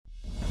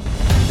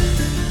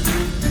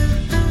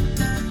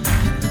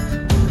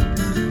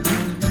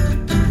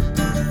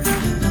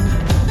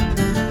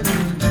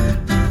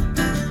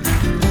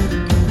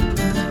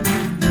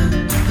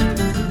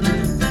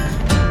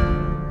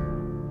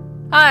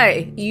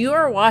Hi, you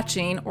are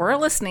watching or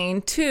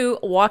listening to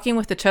Walking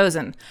with the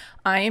Chosen.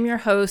 I am your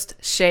host,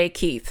 Shay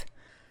Keith.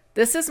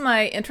 This is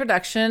my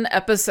introduction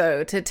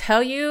episode to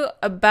tell you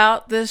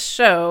about this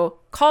show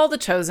called The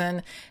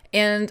Chosen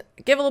and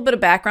give a little bit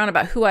of background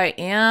about who I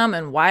am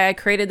and why I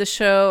created the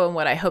show and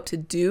what I hope to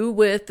do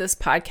with this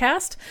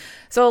podcast.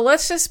 So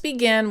let's just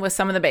begin with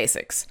some of the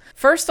basics.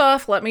 First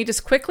off, let me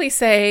just quickly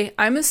say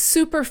I'm a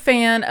super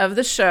fan of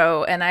the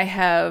show and I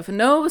have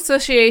no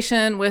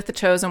association with The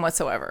Chosen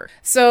whatsoever.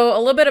 So a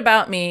little bit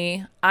about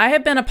me. I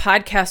have been a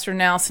podcaster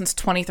now since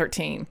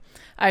 2013.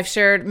 I've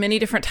shared many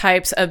different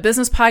types of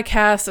business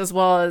podcasts, as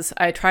well as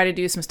I tried to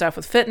do some stuff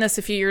with fitness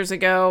a few years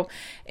ago.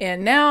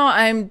 And now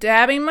I'm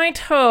touching my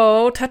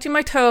toe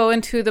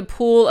into the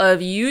pool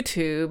of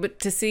YouTube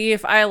to see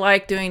if I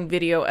like doing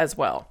video as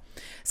well.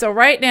 So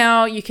right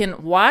now you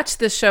can watch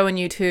this show on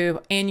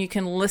YouTube and you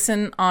can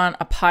listen on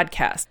a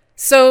podcast.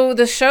 So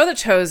the show The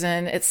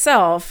Chosen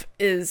itself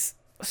is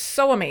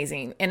so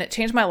amazing and it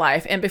changed my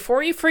life. And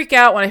before you freak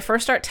out when I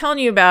first start telling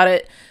you about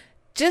it,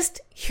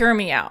 just hear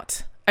me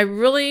out. I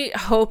really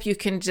hope you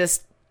can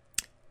just,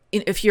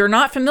 if you're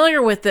not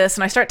familiar with this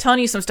and I start telling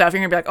you some stuff, you're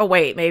going to be like, oh,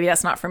 wait, maybe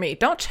that's not for me.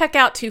 Don't check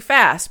out too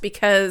fast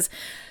because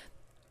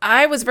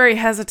I was very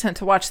hesitant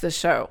to watch this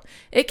show.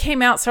 It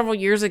came out several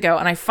years ago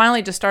and I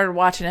finally just started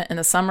watching it in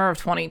the summer of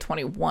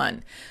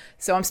 2021.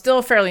 So I'm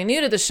still fairly new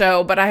to the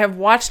show, but I have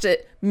watched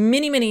it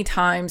many, many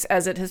times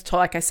as it has,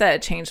 like I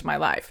said, changed my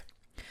life.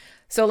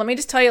 So let me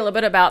just tell you a little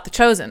bit about The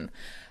Chosen.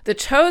 The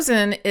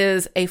Chosen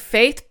is a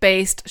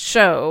faith-based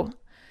show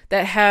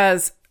that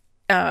has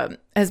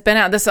been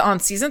out. This is on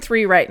season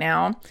 3 right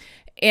now,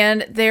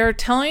 and they're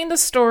telling the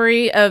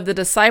story of the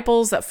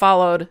disciples that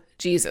followed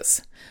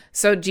Jesus.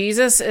 So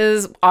Jesus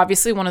is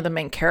obviously one of the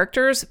main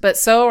characters, but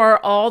so are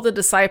all the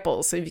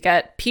disciples. So you've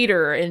got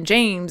Peter and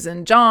James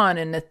and John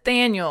and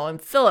Nathaniel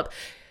and Philip.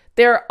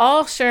 They're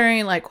all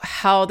sharing like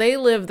how they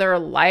lived their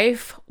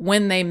life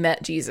when they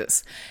met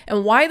Jesus.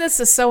 And why this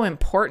is so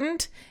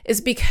important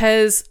is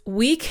because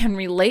we can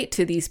relate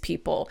to these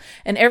people.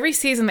 And every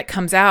season that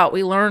comes out,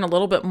 we learn a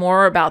little bit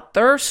more about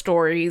their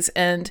stories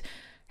and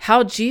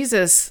how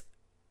Jesus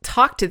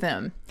talked to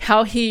them,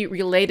 how he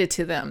related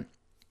to them.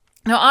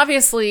 Now,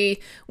 obviously,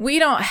 we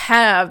don't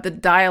have the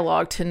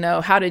dialogue to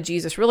know how did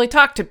Jesus really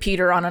talk to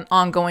Peter on an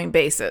ongoing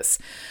basis.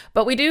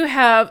 But we do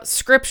have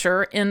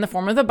scripture in the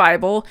form of the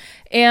Bible,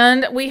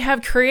 and we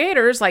have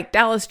creators like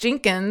Dallas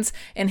Jenkins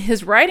and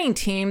his writing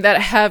team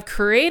that have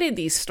created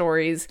these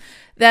stories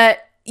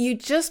that you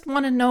just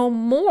want to know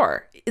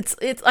more. It's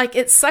like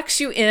it sucks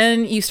you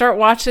in. You start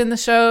watching the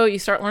show, you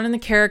start learning the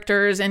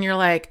characters, and you're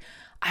like,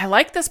 I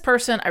like this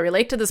person. I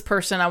relate to this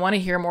person. I want to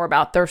hear more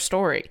about their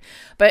story.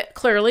 But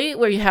clearly,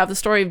 where you have the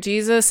story of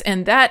Jesus,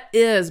 and that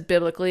is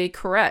biblically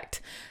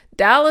correct.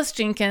 Dallas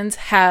Jenkins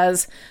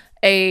has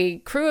a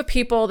crew of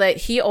people that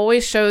he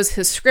always shows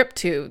his script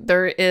to.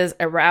 There is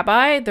a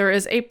rabbi, there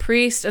is a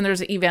priest, and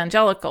there's an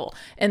evangelical.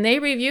 And they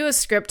review a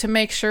script to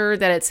make sure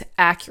that it's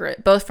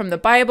accurate, both from the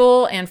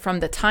Bible and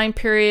from the time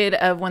period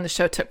of when the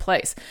show took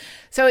place.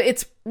 So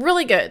it's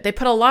really good. They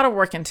put a lot of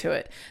work into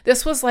it.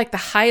 This was like the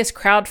highest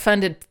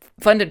crowdfunded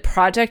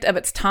project of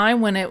its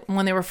time when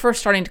they were first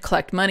starting to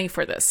collect money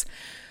for this.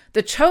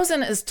 The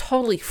Chosen is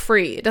totally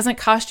free. It doesn't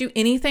cost you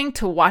anything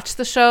to watch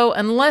the show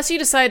unless you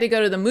decide to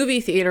go to the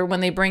movie theater when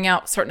they bring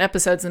out certain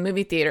episodes in the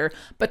movie theater,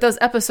 but those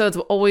episodes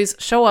will always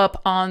show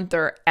up on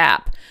their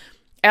app.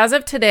 As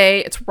of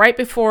today, it's right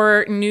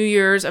before New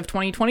Year's of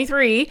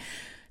 2023.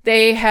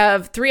 They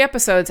have 3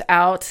 episodes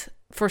out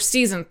for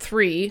season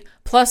 3,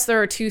 plus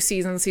there are 2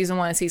 seasons, season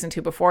 1 and season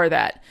 2 before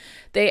that.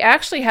 They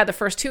actually had the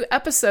first 2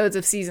 episodes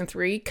of season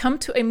 3 come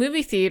to a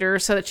movie theater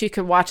so that you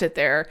could watch it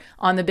there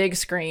on the big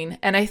screen.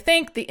 And I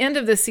think the end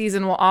of the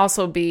season will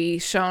also be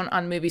shown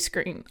on movie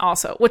screen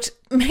also, which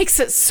makes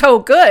it so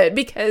good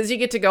because you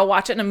get to go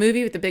watch it in a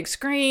movie with the big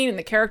screen and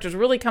the characters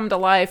really come to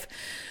life.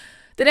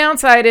 The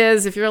downside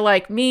is if you're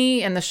like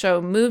me and the show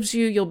moves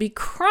you, you'll be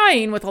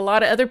crying with a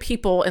lot of other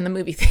people in the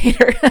movie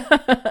theater.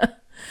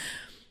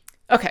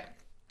 Okay.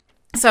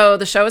 So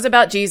the show is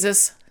about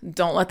Jesus.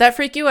 Don't let that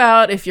freak you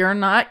out if you're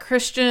not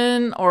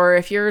Christian or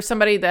if you're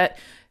somebody that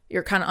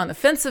you're kind of on the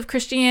fence of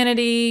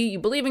Christianity, you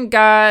believe in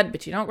God,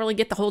 but you don't really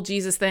get the whole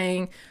Jesus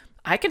thing.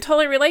 I can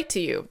totally relate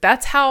to you.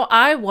 That's how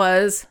I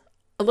was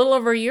a little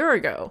over a year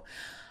ago.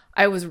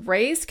 I was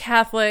raised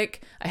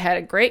Catholic. I had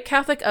a great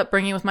Catholic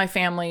upbringing with my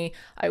family.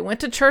 I went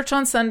to church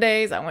on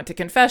Sundays. I went to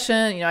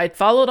confession. I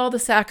followed all the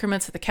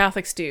sacraments that the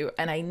Catholics do,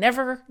 and I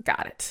never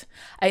got it.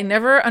 I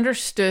never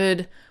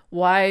understood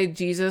why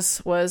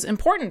Jesus was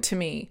important to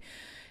me.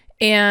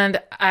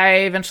 And I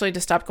eventually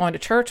just stopped going to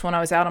church when I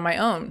was out on my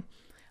own.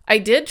 I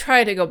did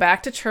try to go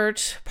back to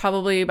church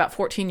probably about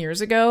 14 years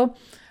ago.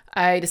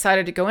 I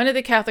decided to go into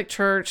the Catholic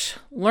Church,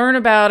 learn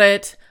about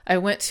it. I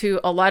went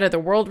to a Light of the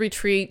World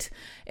retreat,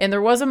 and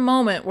there was a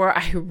moment where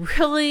I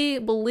really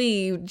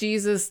believed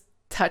Jesus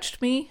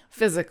touched me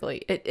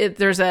physically.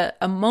 There's a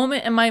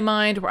moment in my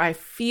mind where I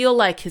feel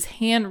like his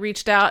hand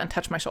reached out and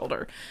touched my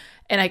shoulder.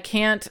 And I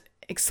can't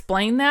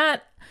explain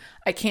that.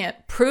 I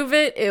can't prove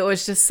it. It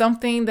was just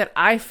something that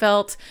I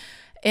felt.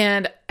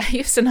 And I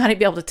used to not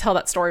be able to tell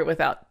that story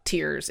without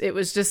tears. It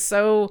was just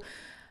so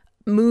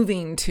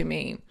moving to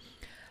me.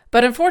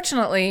 But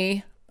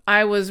unfortunately,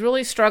 I was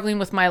really struggling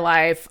with my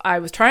life. I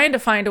was trying to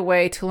find a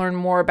way to learn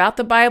more about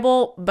the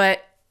Bible,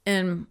 but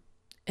in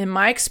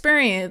my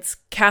experience,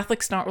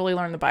 Catholics don't really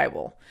learn the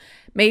Bible.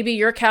 Maybe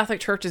your Catholic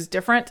church is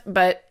different,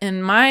 but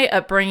in my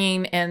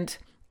upbringing, and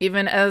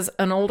even as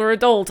an older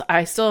adult,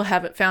 I still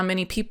haven't found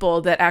many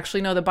people that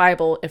actually know the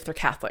Bible if they're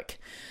Catholic.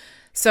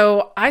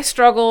 So I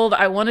struggled.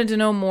 I wanted to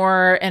know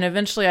more, and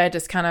eventually I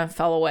just kind of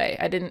fell away.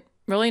 I didn't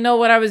really know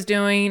what I was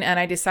doing, and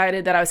I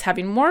decided that I was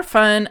having more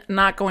fun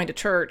not going to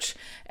church,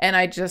 and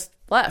I just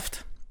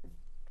left.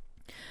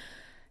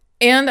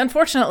 And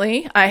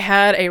unfortunately, I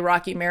had a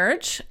rocky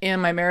marriage,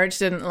 and my marriage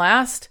didn't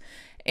last.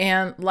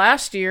 And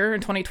last year,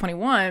 in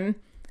 2021,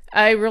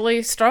 I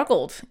really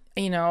struggled.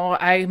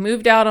 I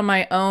moved out on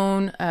my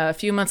own. A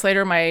few months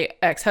later, my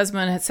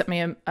ex-husband had sent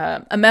me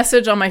a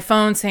message on my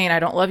phone saying, "I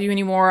don't love you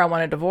anymore. I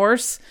want a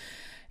divorce."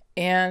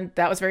 And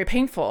that was very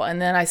painful.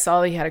 And then I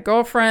saw that he had a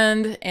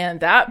girlfriend, and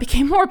that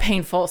became more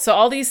painful. So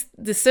all these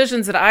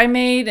decisions that I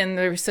made and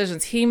the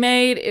decisions he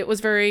made, it was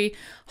very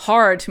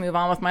hard to move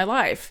on with my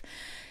life.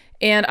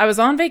 And I was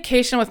on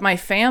vacation with my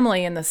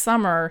family in the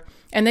summer,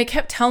 and they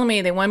kept telling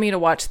me they wanted me to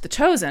watch The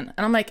Chosen.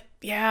 And I'm like,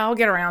 yeah, I'll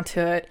get around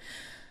to it.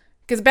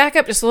 Because back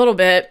up just a little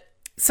bit,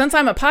 since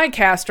I'm a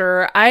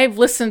podcaster, I've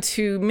listened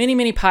to many,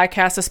 many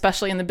podcasts,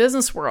 especially in the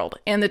business world.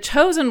 And The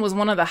Chosen was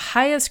one of the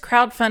highest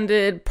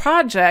crowdfunded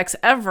projects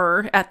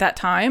ever at that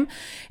time.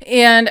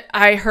 And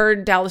I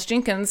heard Dallas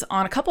Jenkins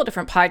on a couple of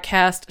different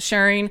podcasts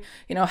sharing,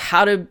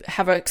 how to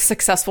have a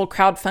successful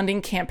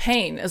crowdfunding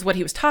campaign is what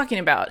he was talking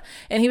about.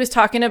 And he was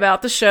talking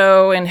about the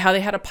show and how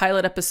they had a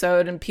pilot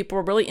episode and people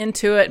were really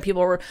into it. And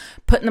people were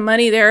putting the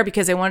money there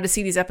because they wanted to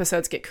see these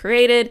episodes get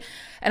created.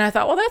 And I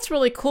thought, well, that's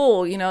really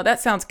cool. That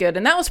sounds good.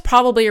 And that was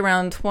probably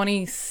around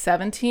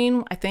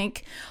 2017, I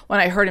think, when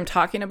I heard him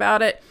talking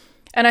about it.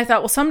 And I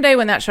thought, well, someday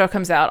when that show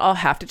comes out, I'll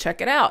have to check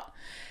it out.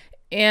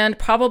 And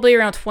probably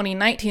around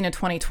 2019 and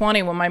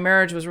 2020, when my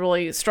marriage was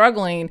really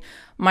struggling,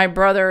 my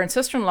brother and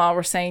sister-in-law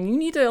were saying, you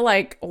need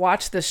to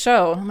watch this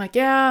show. And I'm like,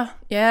 yeah,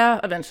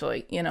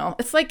 eventually.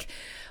 It's like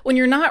when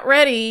you're not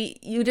ready,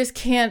 you just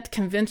can't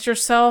convince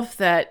yourself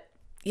that,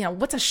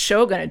 what's a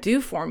show going to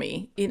do for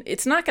me?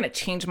 It's not going to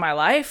change my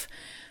life.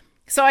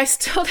 So I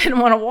still didn't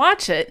want to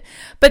watch it.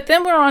 But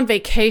then we were on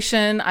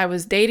vacation. I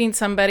was dating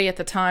somebody at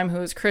the time who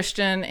was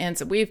Christian. And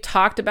so we've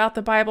talked about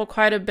the Bible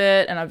quite a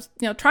bit. And I was,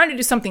 trying to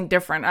do something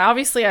different.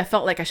 Obviously, I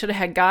felt like I should have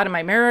had God in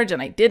my marriage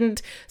and I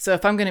didn't. So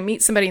if I'm going to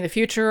meet somebody in the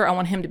future, I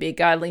want him to be a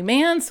godly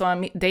man. So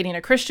I'm dating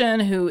a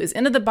Christian who is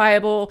into the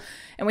Bible.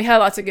 And we had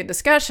lots of good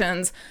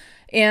discussions.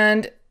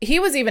 And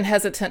he was even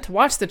hesitant to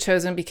watch The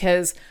Chosen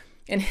because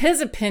in his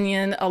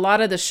opinion, a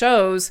lot of the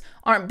shows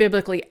aren't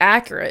biblically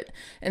accurate.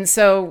 And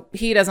so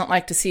he doesn't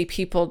like to see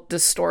people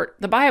distort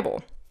the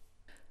Bible.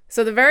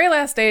 So the very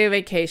last day of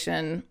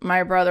vacation,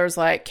 my brother's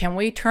like, can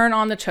we turn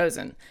on The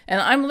Chosen? And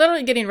I'm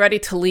literally getting ready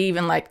to leave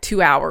in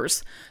 2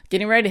 hours,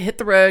 getting ready to hit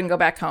the road and go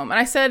back home. And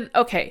I said,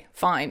 okay,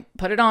 fine,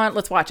 put it on.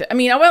 Let's watch it. I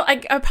mean,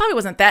 I probably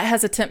wasn't that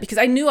hesitant because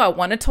I knew I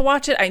wanted to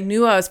watch it. I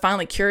knew I was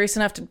finally curious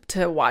enough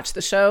to watch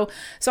the show.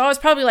 So I was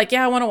probably like,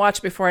 yeah, I want to watch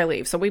it before I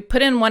leave. So we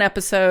put in one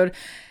episode.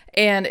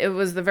 And it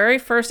was the very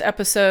first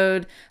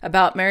episode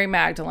about Mary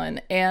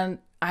Magdalene. And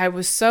I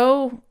was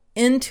so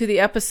into the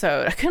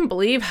episode. I couldn't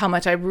believe how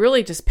much I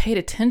really just paid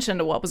attention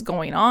to what was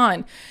going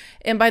on.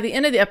 And by the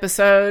end of the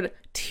episode,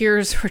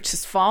 tears were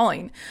just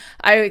falling.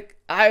 I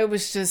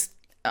was just,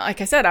 like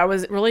I said, I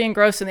was really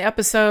engrossed in the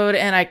episode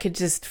and I could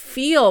just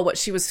feel what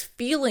she was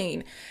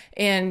feeling.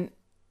 And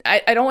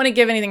I don't want to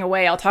give anything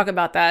away. I'll talk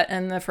about that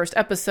in the first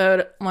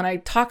episode when I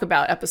talk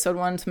about episode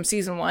 1 from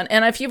season 1.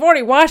 And if you've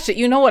already watched it,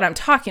 you know what I'm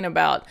talking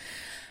about.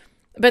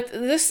 But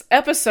this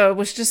episode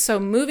was just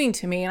so moving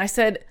to me. And I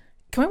said,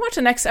 can we watch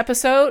the next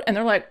episode? And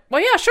they're like,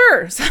 well, yeah,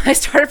 sure. So I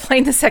started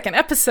playing the second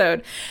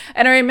episode.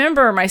 And I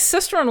remember my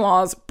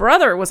sister-in-law's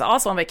brother was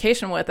also on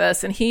vacation with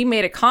us. And he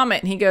made a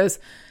comment and he goes,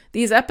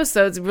 these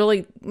episodes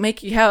really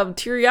make you have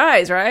teary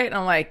eyes, right? And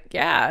I'm like,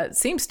 yeah, it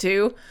seems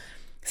to.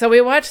 So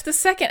we watched the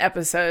second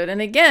episode, and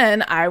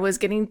again, I was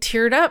getting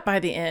teared up by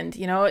the end.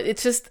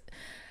 It's just,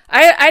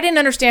 I didn't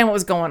understand what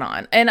was going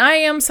on. And I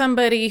am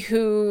somebody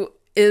who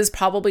is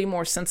probably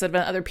more sensitive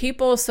than other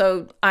people,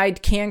 so I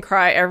can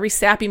cry. Every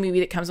sappy movie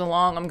that comes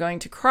along, I'm going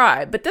to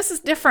cry. But this is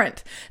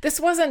different. This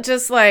wasn't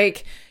just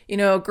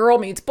girl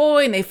meets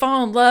boy, and they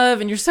fall in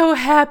love, and you're so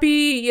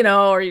happy,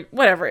 or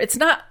whatever. It's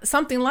not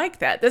something like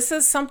that. This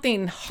is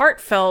something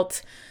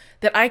heartfelt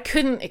that I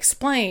couldn't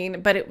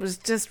explain, but it was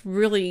just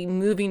really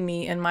moving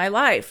me in my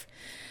life.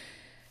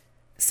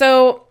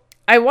 So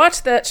I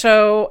watched that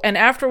show, and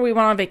after we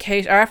went on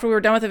vacation, or after we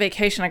were done with the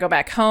vacation, I go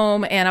back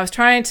home, and I was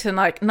trying to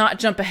not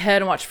jump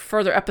ahead and watch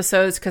further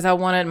episodes because I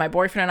wanted my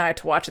boyfriend and I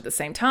to watch at the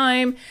same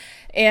time.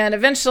 And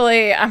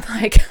eventually I'm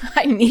like,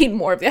 I need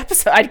more of the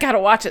episode. I got to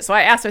watch it. So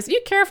I asked him, I said,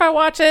 you care if I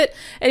watch it?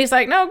 And he's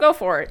like, no, go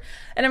for it.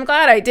 And I'm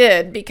glad I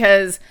did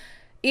because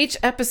Each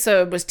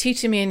episode was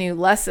teaching me a new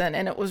lesson,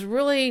 and it was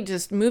really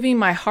just moving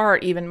my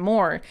heart even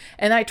more.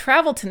 And I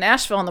traveled to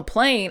Nashville on the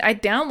plane. I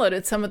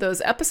downloaded some of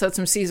those episodes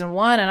from season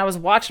 1, and I was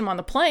watching them on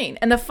the plane.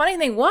 And the funny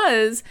thing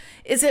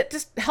is it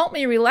just helped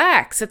me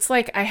relax. It's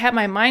like I had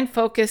my mind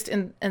focused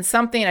in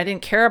something. I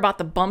didn't care about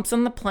the bumps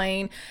on the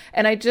plane,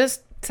 and I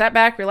just sat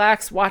back,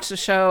 relaxed, watched the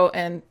show,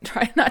 and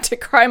tried not to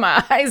cry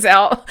my eyes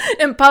out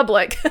in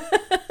public.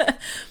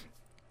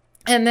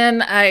 And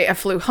then I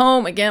flew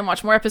home again,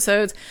 watched more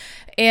episodes.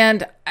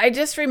 And I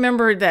just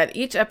remembered that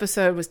each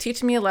episode was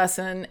teaching me a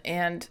lesson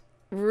and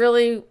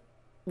really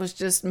was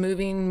just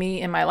moving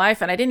me in my life.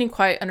 And I didn't even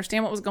quite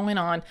understand what was going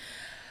on.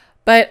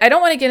 But I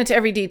don't want to get into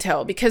every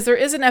detail because there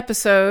is an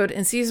episode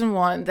in season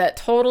 1 that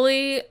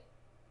totally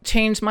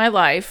changed my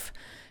life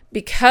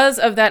because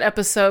of that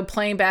episode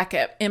playing back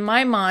in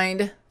my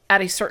mind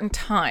at a certain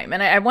time.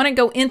 And I want to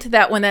go into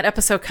that when that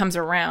episode comes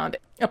around.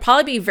 It'll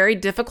probably be very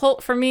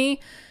difficult for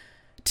me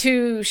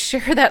to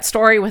share that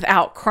story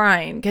without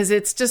crying, because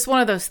it's just one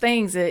of those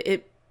things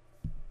that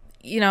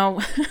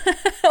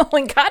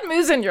when God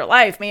moves in your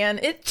life, man,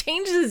 it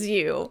changes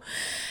you,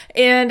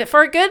 and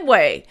for a good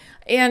way.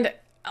 And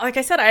like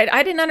I said,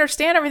 I didn't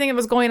understand everything that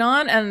was going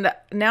on, and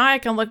now I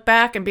can look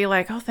back and be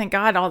like, oh, thank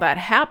God all that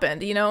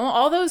happened.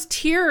 All those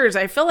tears,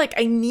 I feel like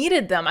I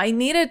needed them. I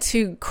needed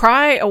to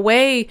cry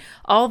away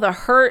all the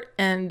hurt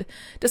and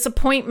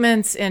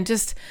disappointments and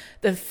just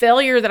the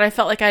failure that I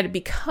felt like I had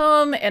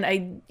become.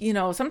 And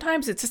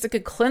sometimes it's just a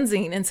good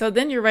cleansing. And so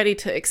then you're ready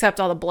to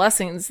accept all the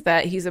blessings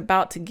that He's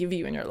about to give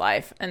you in your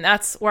life. And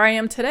that's where I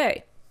am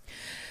today.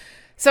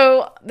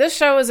 So this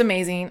show is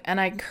amazing, and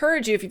I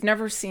encourage you, if you've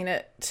never seen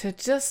it, to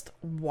just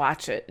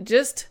watch it.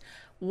 Just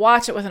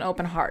watch it with an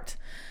open heart.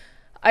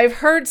 I've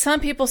heard some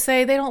people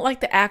say they don't like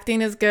the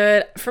acting as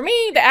good. For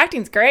me, the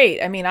acting's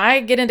great. I mean, I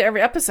get into every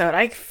episode.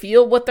 I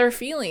feel what they're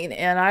feeling,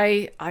 and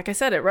like I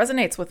said, it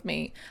resonates with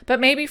me. But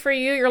maybe for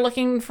you, you're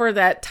looking for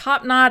that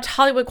top-notch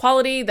Hollywood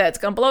quality that's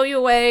going to blow you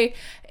away.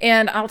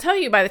 And I'll tell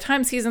you, by the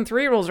time season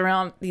 3 rolls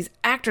around, these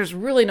actors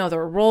really know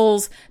their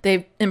roles.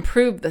 They've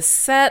improved the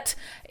set,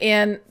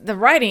 and the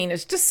writing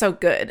is just so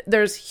good.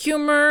 There's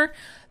humor,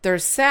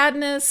 there's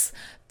sadness,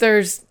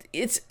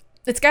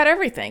 it's got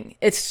everything.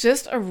 It's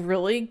just a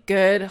really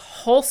good,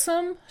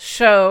 wholesome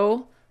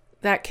show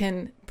that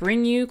can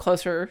bring you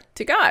closer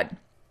to God.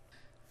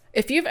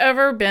 If you've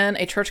ever been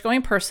a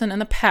church-going person in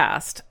the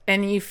past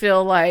and you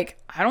feel like,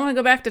 I don't want to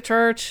go back to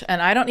church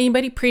and I don't need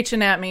anybody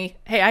preaching at me,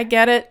 hey, I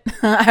get it.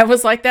 I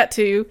was like that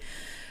too.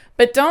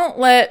 But don't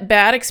let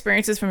bad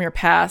experiences from your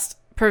past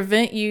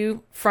prevent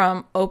you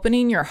from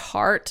opening your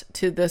heart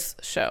to this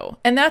show.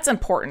 And that's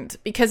important,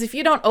 because if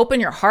you don't open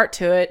your heart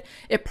to it,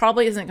 it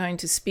probably isn't going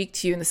to speak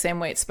to you in the same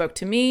way it spoke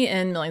to me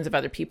and millions of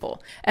other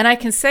people. And I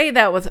can say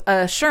that with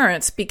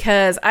assurance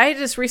because I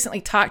just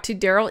recently talked to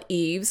Daryl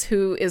Eves,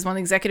 who is one of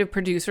the executive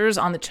producers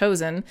on The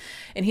Chosen,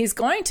 and he's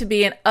going to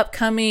be an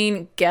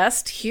upcoming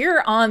guest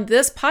here on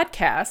this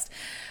podcast.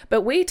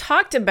 But we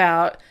talked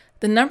about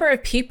the number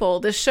of people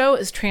this show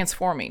is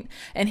transforming.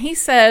 And he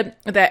said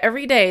that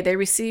every day they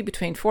receive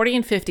between 40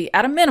 and 50,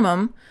 at a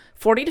minimum,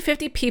 40 to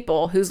 50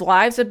 people whose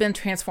lives have been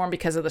transformed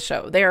because of the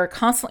show. They are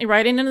constantly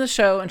writing into the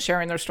show and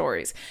sharing their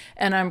stories.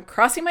 And I'm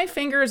crossing my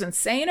fingers and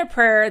saying a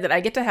prayer that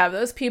I get to have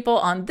those people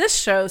on this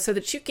show so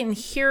that you can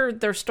hear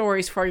their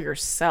stories for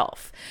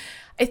yourself.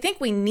 I think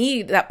we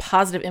need that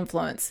positive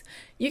influence.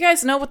 You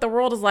guys know what the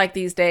world is like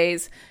these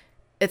days.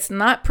 It's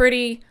not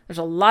pretty. There's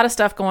a lot of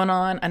stuff going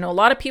on. I know a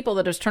lot of people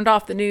that just turned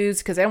off the news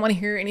because they don't want to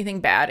hear anything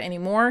bad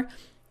anymore.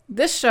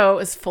 This show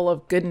is full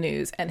of good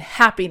news and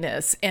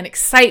happiness and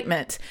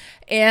excitement.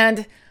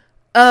 And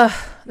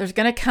there's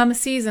going to come a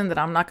season that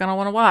I'm not going to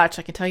want to watch.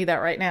 I can tell you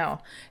that right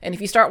now. And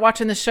if you start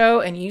watching the show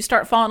and you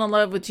start falling in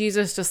love with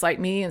Jesus, just like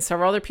me and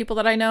several other people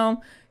that I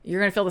know, you're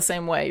going to feel the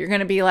same way. You're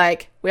going to be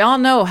like, we all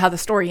know how the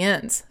story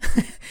ends.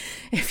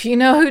 If you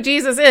know who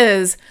Jesus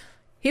is,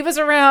 he was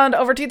around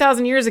over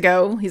 2,000 years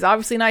ago. He's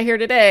obviously not here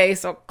today,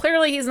 so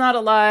clearly he's not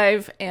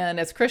alive. And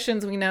as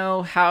Christians, we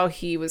know how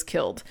he was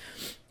killed.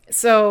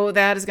 So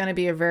that is going to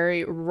be a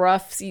very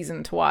rough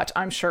season to watch,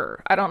 I'm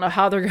sure. I don't know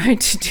how they're going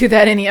to do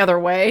that any other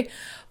way.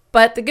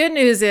 But the good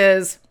news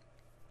is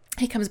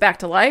he comes back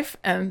to life,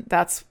 and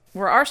that's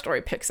where our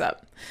story picks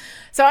up.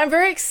 So I'm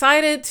very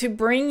excited to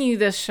bring you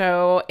this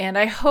show, and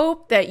I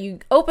hope that you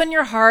open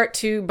your heart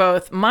to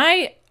both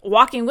my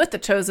walking with The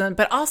Chosen,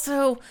 but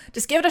also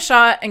just give it a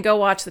shot and go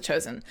watch The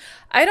Chosen.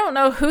 I don't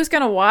know who's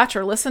going to watch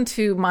or listen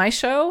to my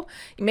show.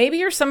 Maybe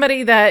you're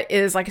somebody that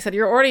is, like I said,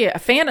 you're already a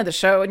fan of the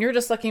show and you're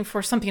just looking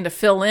for something to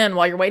fill in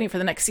while you're waiting for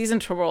the next season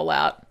to roll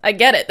out. I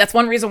get it. That's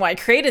one reason why I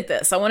created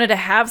this. I wanted to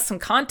have some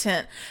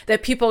content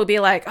that people would be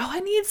like, oh,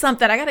 I need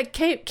something. I got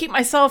to keep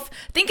myself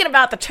thinking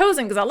about The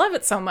Chosen because I love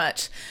it so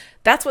much.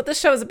 That's what this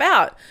show is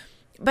about.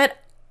 But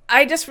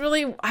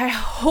I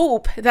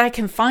hope that I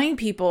can find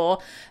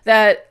people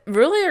that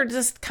really are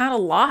just kind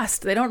of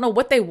lost. They don't know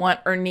what they want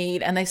or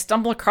need. And they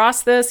stumble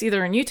across this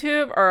either on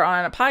YouTube or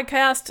on a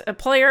podcast, a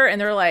player.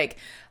 And they're like,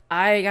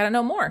 I got to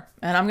know more.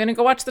 And I'm going to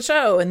go watch the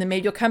show. And then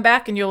maybe you'll come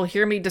back and you'll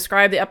hear me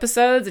describe the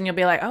episodes. And you'll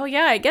be like, oh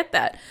yeah, I get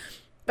that.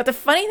 But the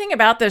funny thing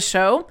about this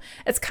show,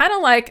 it's kind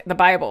of like the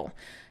Bible.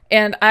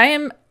 And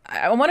I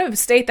want to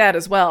state that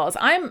as well, as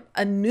I'm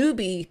a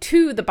newbie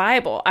to the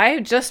Bible. I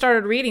just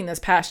started reading this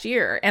past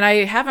year, and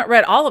I haven't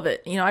read all of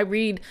it. I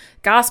read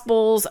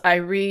Gospels, I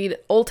read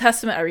Old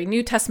Testament, I read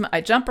New Testament,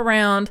 I jump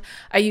around.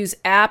 I use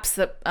apps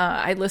that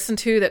I listen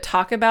to that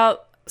talk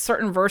about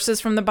certain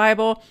verses from the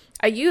Bible.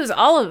 I use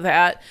all of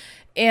that,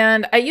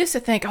 and I used to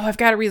think, I've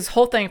got to read this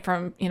whole thing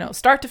from,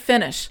 start to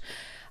finish.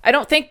 I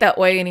don't think that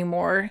way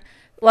anymore.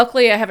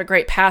 Luckily, I have a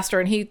great pastor,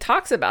 and he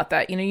talks about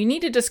that. You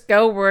need to just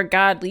go where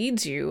God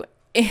leads you.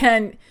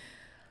 And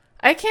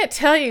I can't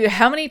tell you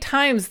how many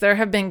times there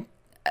have been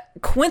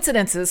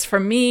coincidences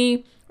from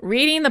me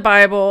reading the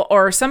Bible,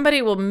 or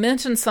somebody will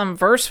mention some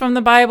verse from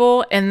the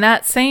Bible, and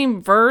that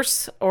same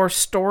verse or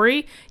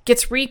story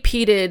gets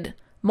repeated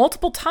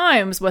multiple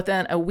times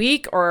within a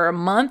week or a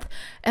month.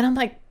 And I'm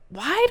like,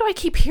 why do I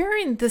keep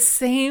hearing the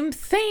same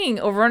thing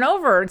over and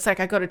over? It's like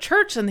I go to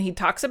church and he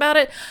talks about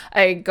it.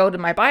 I go to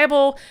my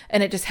Bible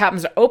and it just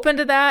happens to open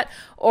to that.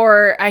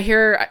 Or I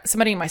hear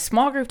somebody in my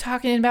small group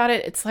talking about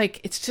it. It's like,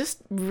 it's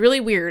just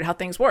really weird how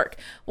things work.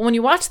 Well, when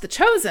you watch The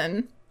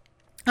Chosen,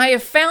 I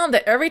have found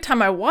that every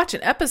time I watch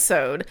an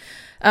episode,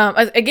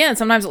 again,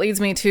 sometimes it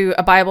leads me to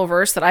a Bible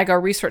verse that I go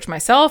research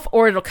myself,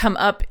 or it'll come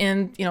up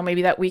in,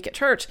 maybe that week at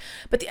church.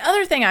 But the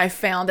other thing I've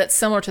found that's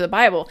similar to the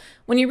Bible,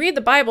 when you read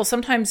the Bible,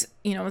 sometimes,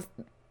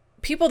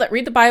 people that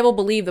read the Bible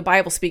believe the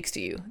Bible speaks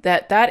to you,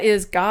 that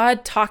is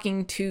God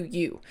talking to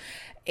you.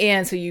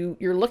 And so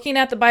you're looking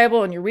at the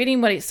Bible and you're reading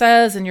what it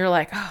says, and you're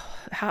like,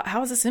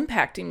 how is this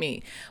impacting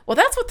me? Well,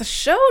 that's what the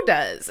show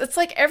does. It's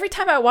like every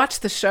time I watch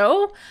the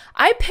show,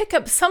 I pick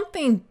up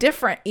something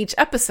different each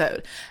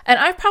episode. And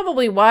I've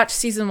probably watched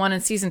season 1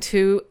 and season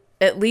 2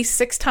 at least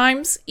 6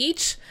 times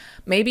each,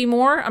 maybe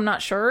more, I'm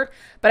not sure.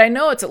 But I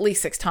know it's at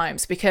least 6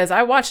 times because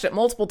I watched it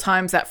multiple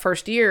times that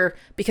first year,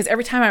 because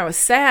every time I was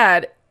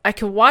sad, I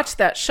could watch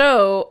that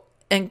show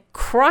and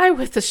cry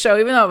with the show,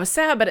 even though I was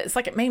sad, but it's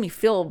like it made me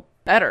feel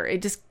better.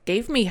 It just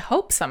gave me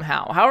hope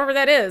somehow. However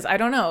that is, I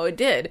don't know, it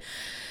did.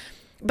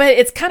 But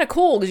it's kind of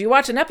cool because you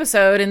watch an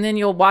episode and then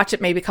you'll watch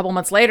it maybe a couple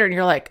months later and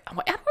you're like, I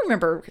don't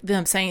remember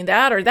them saying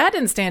that, or that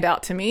didn't stand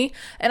out to me.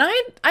 And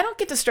I don't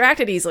get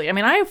distracted easily. I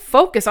mean, I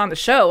focus on the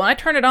show. When I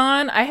turn it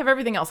on, I have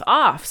everything else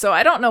off. So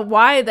I don't know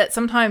why that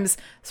sometimes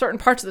certain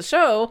parts of the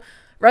show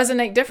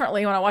resonate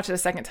differently when I watch it a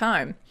second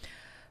time.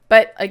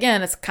 But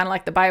again, it's kind of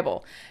like the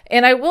Bible.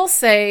 And I will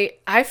say,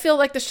 I feel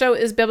like the show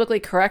is biblically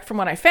correct from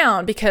what I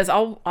found, because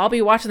I'll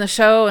be watching the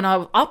show and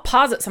I'll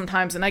pause it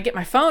sometimes and I get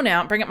my phone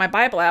out, bring up my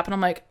Bible app, and I'm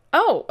like,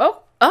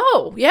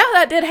 oh, yeah,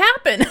 that did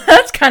happen.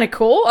 That's kind of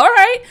cool. All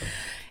right.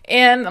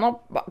 And then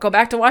I'll go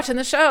back to watching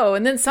the show.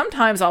 And then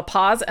sometimes I'll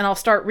pause and I'll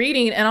start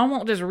reading, and I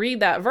won't just read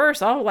that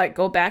verse. I'll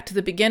go back to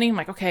the beginning. I'm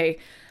like, okay,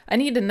 I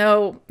need to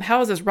know,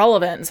 how is this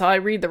relevant? And so I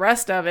read the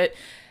rest of it.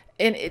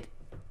 And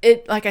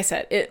it, like I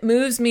said, it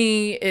moves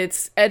me,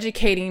 it's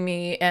educating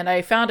me. And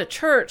I found a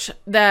church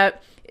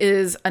that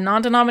is a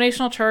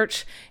non-denominational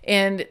church,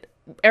 and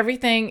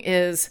everything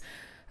is,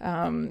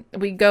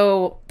 we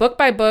go book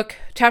by book,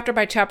 chapter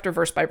by chapter,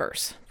 verse by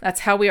verse.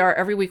 That's how we are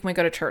every week when we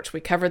go to church. We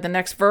cover the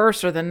next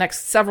verse or the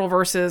next several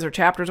verses or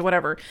chapters or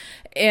whatever.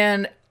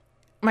 And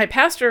my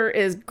pastor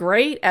is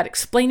great at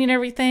explaining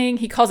everything.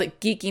 He calls it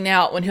geeking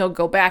out when he'll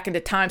go back into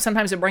time.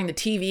 Sometimes he'll bring the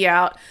TV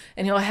out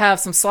and he'll have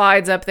some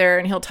slides up there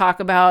and he'll talk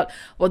about,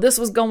 well, this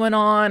was going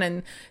on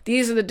and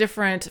these are the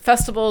different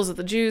festivals that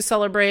the Jews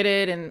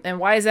celebrated and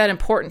why is that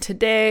important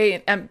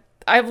today? And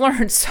I've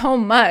learned so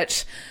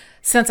much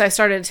since I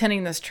started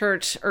attending this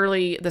church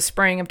early the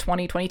spring of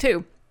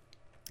 2022.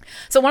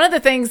 So one of the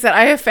things that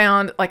I have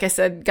found, like I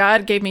said,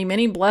 God gave me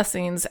many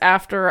blessings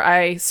after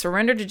I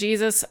surrendered to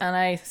Jesus and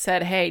I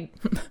said, hey,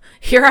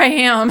 here I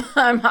am.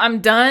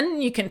 I'm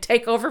done. You can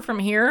take over from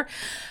here.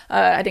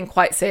 I didn't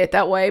quite say it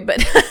that way,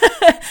 but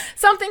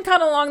something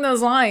kind of along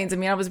those lines. I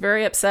mean, I was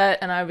very upset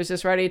and I was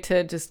just ready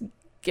to just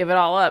give it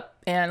all up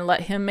and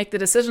let him make the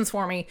decisions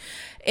for me.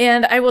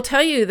 And I will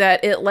tell you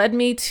that it led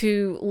me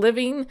to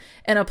living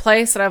in a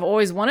place that I've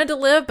always wanted to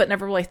live, but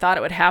never really thought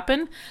it would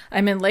happen.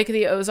 I'm in Lake of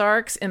the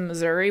Ozarks in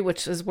Missouri,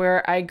 which is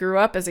where I grew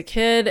up as a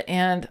kid.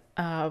 And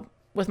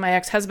with my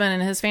ex-husband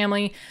and his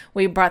family,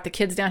 we brought the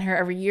kids down here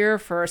every year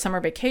for a summer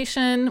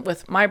vacation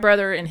with my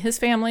brother and his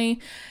family.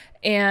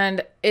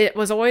 And it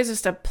was always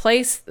just a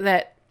place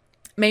that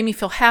made me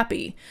feel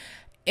happy.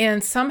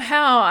 And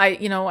somehow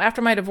after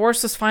my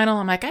divorce was final,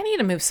 I'm like, I need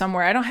to move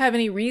somewhere. I don't have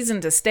any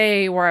reason to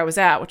stay where I was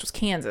at, which was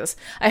Kansas.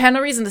 I had no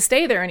reason to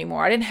stay there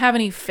anymore. I didn't have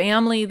any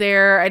family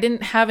there. I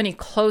didn't have any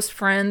close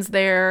friends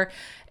there.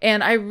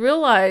 And I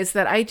realized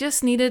that I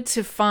just needed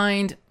to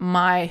find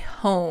my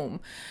home.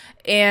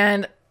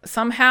 And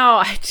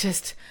somehow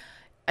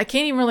I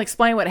can't even really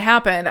explain what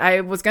happened.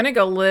 I was going to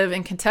go live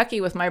in Kentucky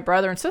with my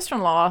brother and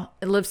sister-in-law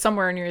and live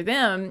somewhere near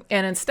them.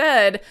 And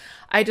instead,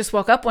 I just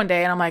woke up one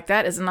day and I'm like,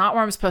 that is not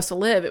where I'm supposed to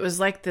live. It was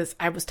like this,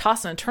 I was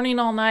tossing and turning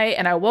all night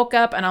and I woke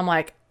up and I'm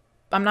like,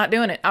 I'm not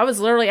doing it. I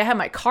had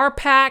my car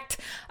packed.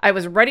 I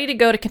was ready to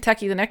go to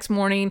Kentucky the next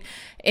morning.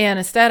 And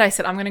instead I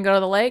said, I'm going to go to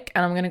the lake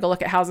and I'm going to go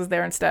look at houses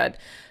there instead.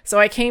 So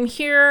I came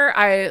here.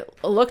 I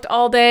looked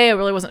all day. I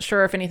really wasn't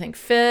sure if anything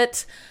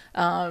fit.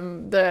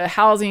 The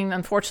housing,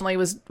 unfortunately,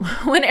 was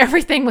when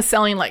everything was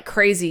selling like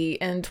crazy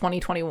in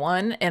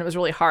 2021, and it was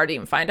really hard to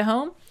even find a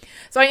home.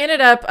 So I ended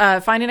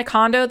up finding a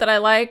condo that I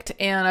liked,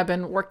 and I've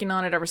been working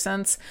on it ever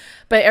since.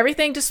 But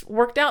everything just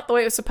worked out the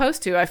way it was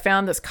supposed to. I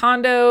found this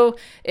condo.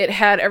 It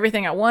had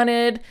everything I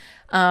wanted.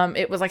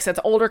 It was, like I said, it's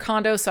an older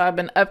condo, so I've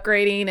been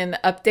upgrading and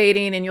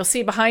updating. And you'll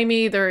see behind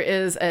me there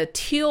is a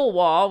teal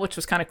wall, which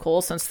was kind of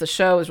cool since the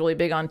show is really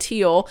big on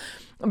teal.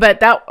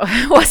 But that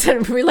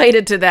wasn't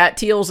related to that.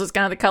 Teal's just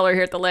kind of the color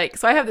here at the lake.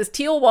 So I have this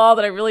teal wall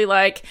that I really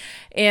like.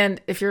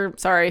 And if you're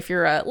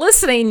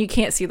listening, you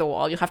can't see the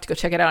wall. You'll have to go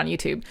check it out on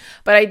YouTube.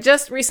 But I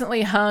just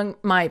recently hung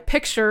my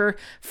picture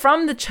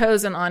from The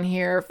Chosen on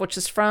here, which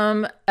is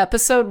from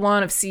episode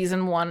 1 of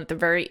season 1. At the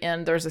very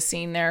end, there's a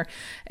scene there.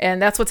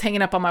 And that's what's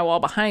hanging up on my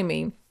wall behind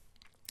me.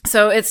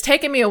 So it's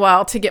taken me a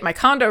while to get my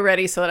condo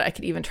ready so that I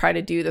could even try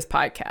to do this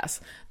podcast.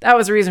 That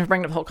was the reason for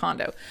bringing up the whole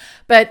condo.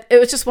 But it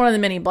was just one of the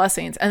many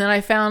blessings. And then I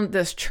found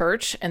this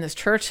church, and this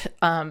church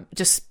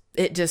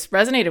it just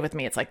resonated with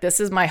me. It's like, this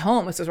is my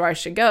home. This is where I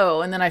should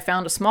go. And then I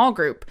found a small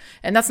group.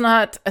 And that's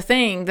not a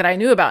thing that I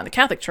knew about in the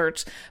Catholic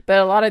Church. But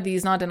a lot of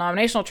these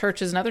non-denominational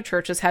churches and other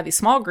churches have these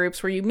small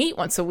groups where you meet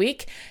once a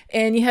week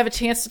and you have a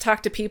chance to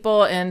talk to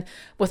people. And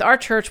with our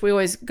church, we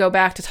always go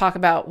back to talk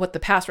about what the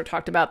pastor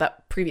talked about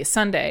that previous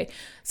Sunday.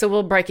 So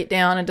we'll break it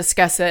down and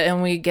discuss it,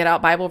 and we get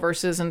out Bible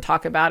verses and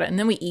talk about it, and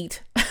then we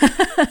eat.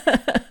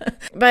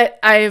 But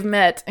I've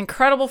met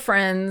incredible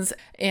friends,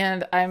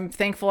 and I'm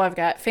thankful I've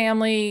got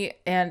family,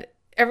 and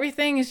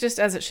everything is just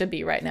as it should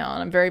be right now.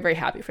 And I'm very, very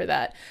happy for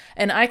that.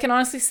 And I can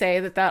honestly say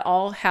that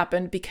all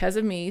happened because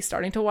of me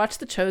starting to watch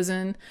The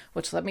Chosen,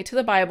 which led me to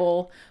the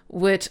Bible,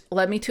 which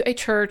led me to a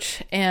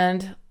church,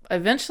 and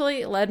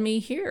eventually led me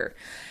here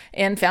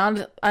and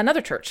found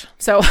another church.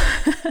 So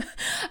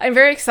I'm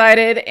very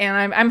excited,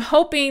 and I'm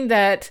hoping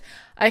that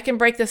I can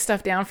break this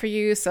stuff down for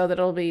you so that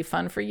it'll be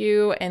fun for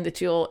you and that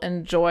you'll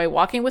enjoy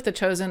walking with The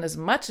Chosen as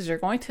much as you're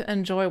going to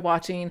enjoy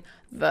watching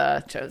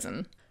The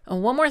Chosen.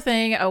 And one more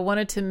thing I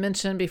wanted to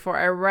mention before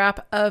I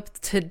wrap up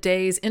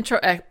today's intro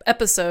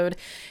episode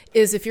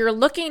is if you're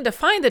looking to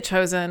find The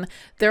Chosen,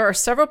 there are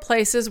several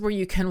places where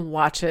you can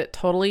watch it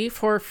totally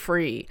for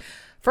free.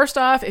 First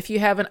off, if you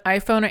have an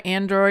iPhone or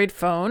Android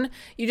phone,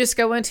 you just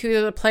go into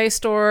either the Play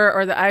Store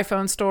or the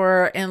iPhone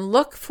store and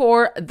look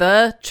for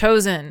The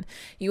Chosen.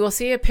 You will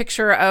see a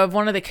picture of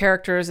one of the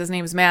characters. His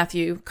name is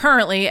Matthew.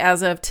 Currently,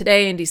 as of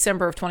today in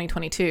December of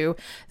 2022,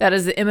 that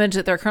is the image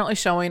that they're currently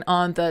showing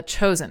on The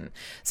Chosen.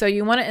 So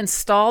you want to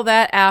install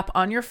that app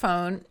on your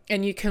phone,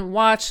 and you can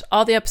watch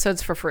all the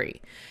episodes for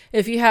free.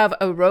 If you have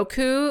a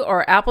Roku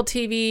or Apple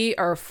TV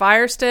or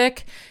Fire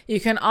Stick, you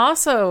can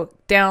also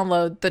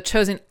download the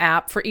Chosen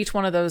app for each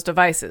one of those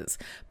devices.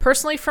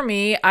 Personally, for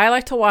me, I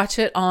like to watch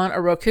it on a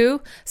Roku.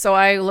 So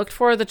I looked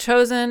for The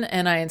Chosen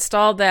and I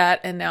installed that,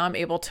 and now I'm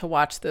able to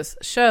watch this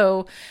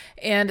show.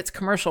 And it's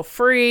commercial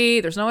free.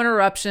 There's no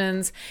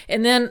interruptions.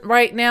 And then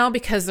right now,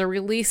 because they're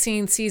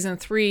releasing season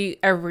 3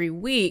 every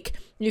week,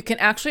 you can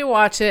actually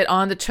watch it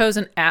on the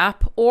Chosen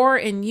app or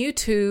in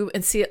YouTube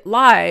and see it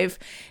live.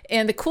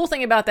 And the cool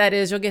thing about that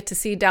is you'll get to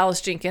see Dallas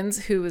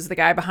Jenkins, who is the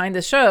guy behind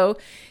the show.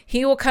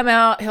 He will come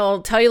out.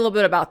 He'll tell you a little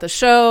bit about the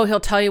show.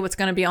 He'll tell you what's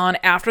going to be on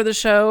after the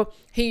show.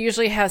 He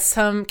usually has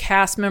some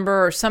cast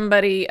member or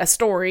somebody, a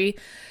story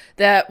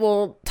that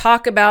will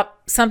talk about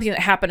something that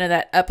happened in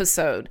that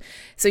episode.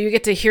 So you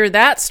get to hear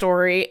that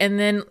story, and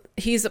then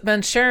he's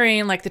been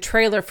sharing like the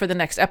trailer for the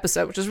next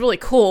episode, which is really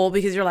cool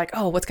because you're like,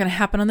 oh, what's going to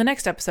happen on the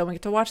next episode? We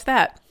get to watch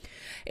that.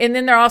 And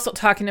then they're also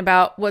talking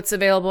about what's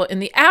available in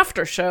the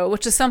after show,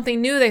 which is something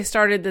new they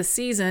started this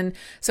season.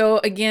 So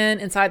again,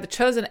 inside the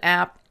Chosen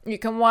app, you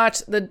can watch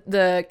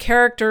the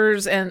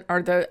characters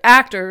or the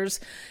actors,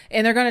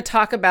 and they're going to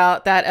talk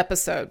about that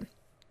episode.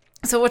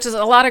 So, which is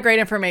a lot of great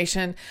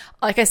information.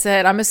 Like I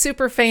said, I'm a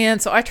super fan,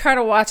 so I try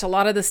to watch a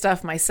lot of this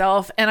stuff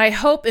myself. And I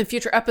hope in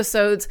future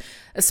episodes,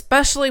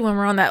 especially when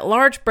we're on that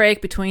large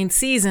break between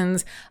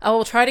seasons, I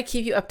will try to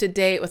keep you up to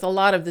date with a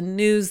lot of the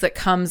news that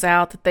comes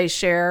out that they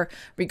share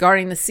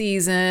regarding the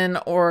season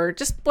or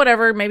just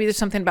whatever. Maybe there's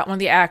something about one of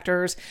the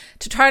actors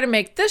to try to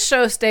make this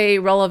show stay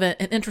relevant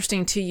and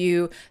interesting to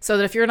you so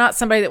that if you're not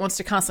somebody that wants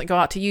to constantly go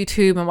out to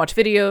YouTube and watch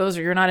videos,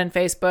 or you're not in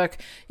Facebook,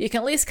 you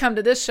can at least come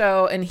to this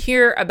show and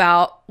hear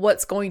about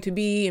what's going to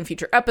be in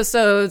future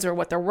episodes or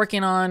what they're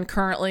working on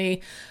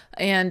currently,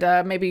 and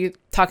maybe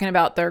talking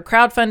about their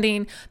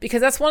crowdfunding,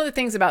 because that's one of the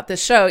things about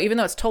this show. Even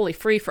though it's totally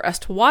free for us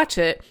to watch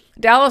it,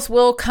 Dallas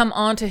will come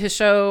on to his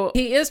show.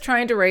 He is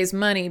trying to raise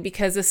money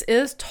because this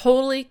is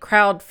totally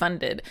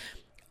crowdfunded.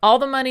 All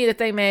the money that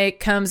they make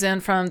comes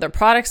in from the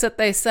products that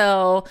they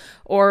sell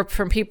or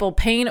from people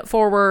paying it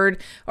forward,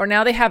 or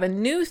now they have a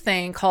new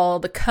thing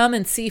called the Come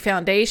and See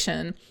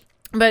Foundation.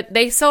 But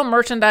they sell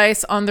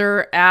merchandise on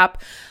their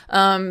app.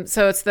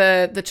 So it's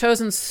the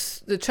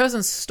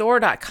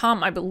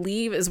chosenstore.com, I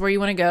believe, is where you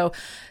want to go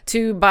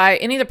to buy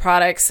any of the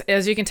products.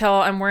 As you can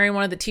tell, I'm wearing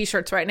one of the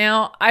t-shirts right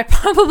now. I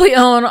probably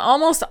own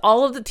almost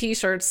all of the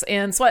t-shirts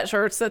and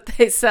sweatshirts that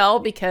they sell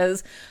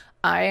because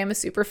I am a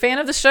super fan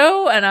of the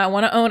show and I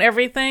want to own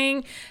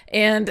everything,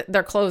 and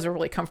their clothes are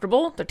really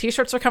comfortable. Their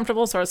t-shirts are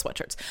comfortable, so are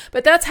sweatshirts.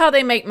 But that's how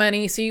they make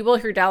money. So you will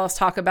hear Dallas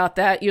talk about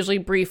that, usually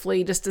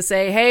briefly, just to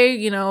say, hey,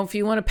 if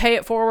you want to pay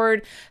it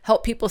forward,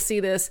 help people see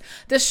this.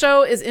 This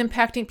show is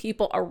impacting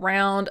people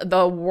around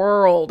the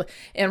world.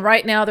 And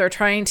right now they're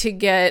trying to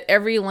get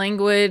every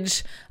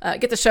language,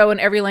 get the show in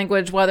every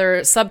language,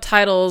 whether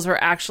subtitles or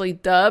actually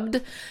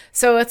dubbed.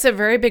 So it's a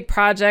very big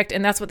project,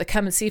 and that's what the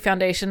Come and See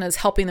Foundation is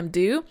helping them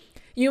do.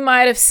 You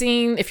might have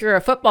seen, if you're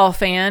a football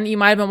fan, you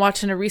might have been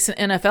watching a recent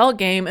NFL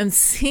game and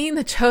seen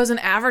The Chosen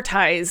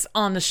advertised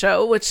on the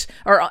show,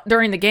 or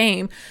during the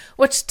game,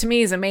 which to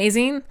me is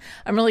amazing.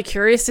 I'm really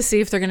curious to see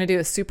if they're going to do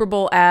a Super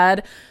Bowl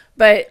ad,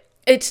 but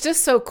it's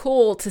just so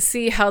cool to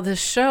see how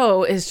this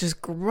show is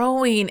just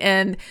growing.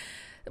 And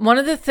one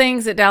of the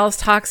things that Dallas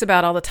talks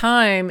about all the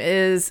time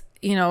is,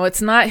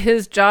 it's not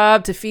his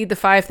job to feed the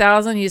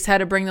 5,000. He just had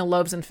to bring the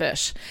loaves and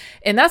fish.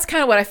 And that's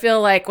kind of what I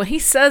feel like when he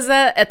says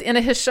that at the end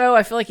of his show.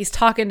 I feel like he's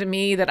talking to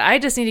me, that I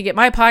just need to get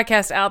my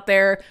podcast out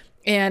there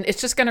and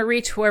it's just going to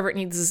reach whoever it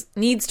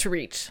needs to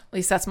reach. At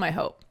least that's my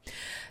hope.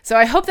 So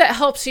I hope that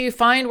helps you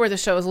find where the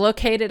show is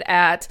located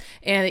at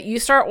and that you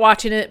start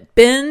watching it.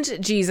 Binge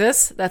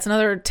Jesus. That's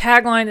another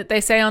tagline that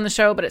they say on the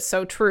show, but it's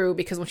so true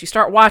because once you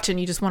start watching,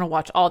 you just want to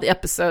watch all the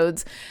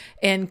episodes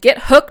and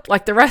get hooked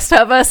like the rest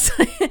of us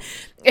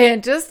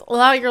and just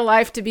allow your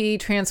life to be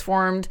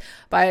transformed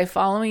by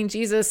following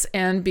Jesus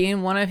and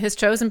being one of his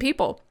chosen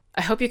people.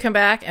 I hope you come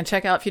back and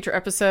check out future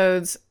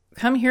episodes.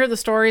 Come hear the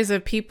stories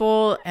of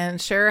people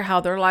and share how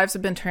their lives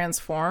have been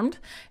transformed.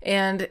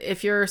 And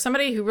if you're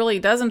somebody who really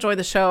does enjoy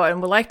the show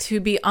and would like to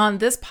be on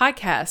this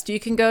podcast,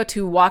 you can go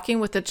to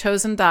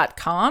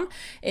walkingwiththechosen.com,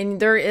 and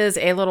there is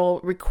a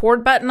little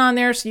record button on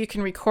there so you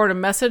can record a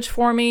message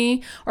for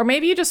me. Or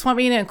maybe you just want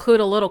me to include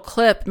a little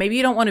clip. Maybe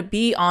you don't want to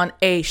be on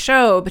a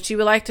show, but you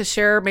would like to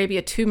share maybe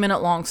a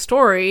 2-minute long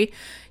story.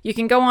 You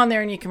can go on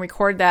there and you can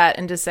record that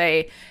and just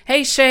say,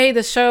 hey, Shay,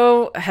 the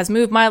show has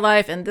moved my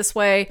life in this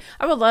way.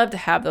 I would love to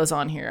have those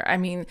on here. I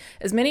mean,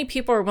 as many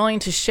people are willing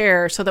to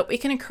share so that we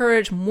can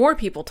encourage more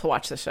people to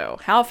watch the show.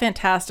 How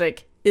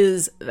fantastic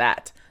is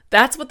that?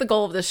 That's what the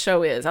goal of this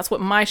show is. That's what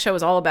my show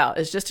is all about,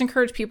 is just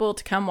encourage people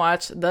to come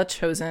watch The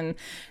Chosen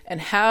and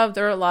have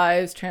their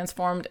lives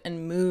transformed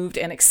and moved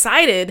and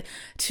excited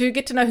to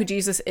get to know who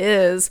Jesus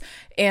is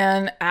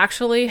and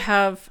actually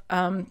have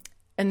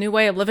a new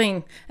way of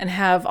living and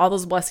have all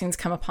those blessings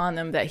come upon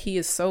them that he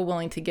is so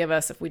willing to give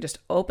us if we just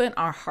open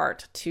our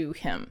heart to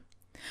him.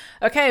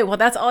 Okay, well,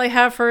 that's all I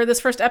have for this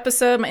first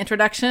episode, my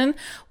introduction.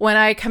 When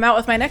I come out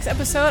with my next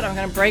episode, I'm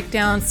going to break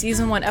down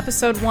season 1,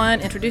 episode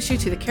 1, introduce you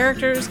to the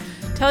characters,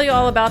 tell you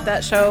all about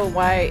that show,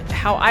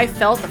 how I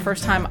felt the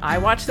first time I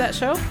watched that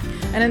show.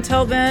 And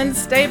until then,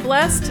 stay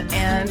blessed,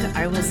 and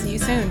I will see you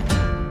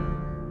soon.